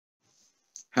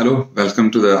Hello,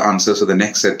 welcome to the answers of the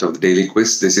next set of the daily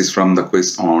quiz. This is from the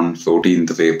quiz on 14th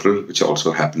of April, which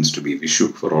also happens to be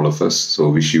Vishu for all of us. So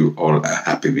wish you all a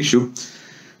happy Vishu.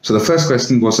 So the first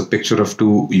question was a picture of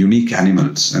two unique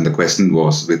animals. And the question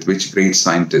was, with which great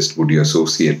scientist would you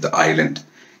associate the island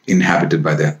inhabited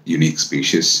by the unique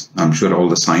species? I'm sure all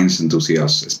the science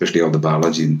enthusiasts, especially all the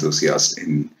biology enthusiasts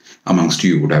amongst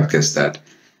you would have guessed that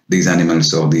these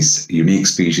animals or these unique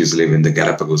species live in the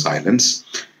Galapagos Islands.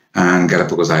 And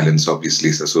Galapagos Islands obviously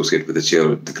is associated with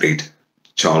the great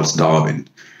Charles Darwin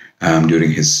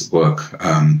during his work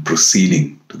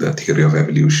proceeding to the theory of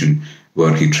evolution,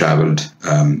 where he traveled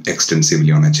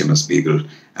extensively on HMS Beagle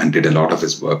and did a lot of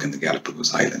his work in the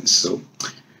Galapagos Islands. So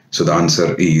the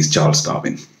answer is Charles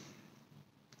Darwin.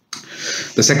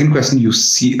 The second question, you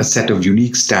see a set of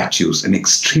unique statues and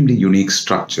extremely unique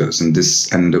structures,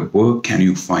 and where can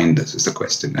you find this is the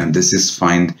question. And this is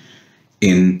found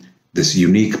in this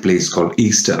unique place called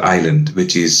Easter Island,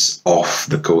 which is off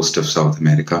the coast of South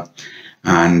America.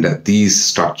 And these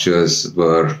structures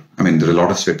there are a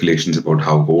lot of speculations about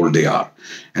how old they are.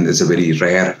 And there's a very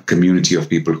rare community of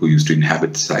people who used to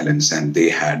inhabit these islands, and they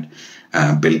had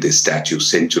built this statue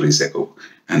centuries ago.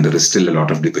 And there is still a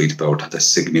lot of debate about the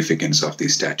significance of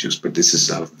these statues. But this is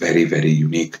a very, very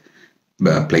unique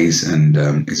place and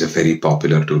is a very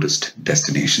popular tourist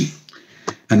destination.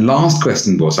 And last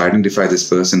question was, identify this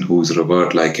person who is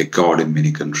revered like a god in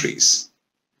many countries.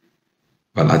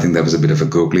 Well, I think that was a bit of a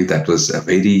googly. That was a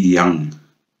very young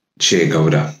Che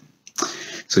Guevara.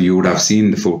 So you would have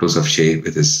seen the photos of Che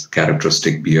with his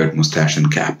characteristic beard, mustache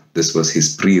and cap. This was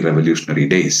his pre-revolutionary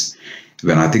days.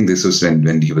 I think this was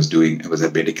when he was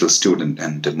a medical student,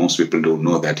 and most people don't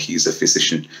know that he's a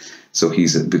physician. So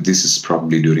this is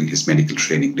probably during his medical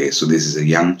training days. So this is a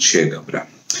young Che Guevara.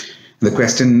 The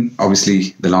question,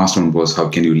 obviously, the last one was, how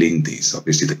can you link these?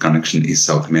 Obviously, the connection is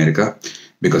South America,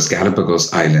 because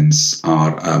Galapagos Islands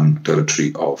are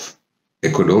territory of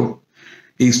Ecuador.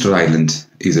 Easter Island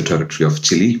is a territory of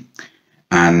Chile.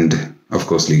 And, of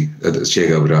course, Che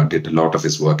Guevara did a lot of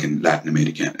his work in Latin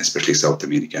America, especially South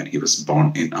America, and he was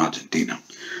born in Argentina.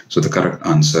 So the correct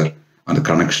answer on the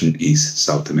connection is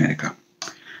South America.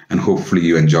 And hopefully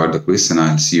you enjoyed the quiz, and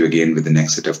I'll see you again with the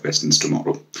next set of questions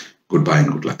tomorrow. Goodbye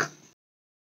and good luck.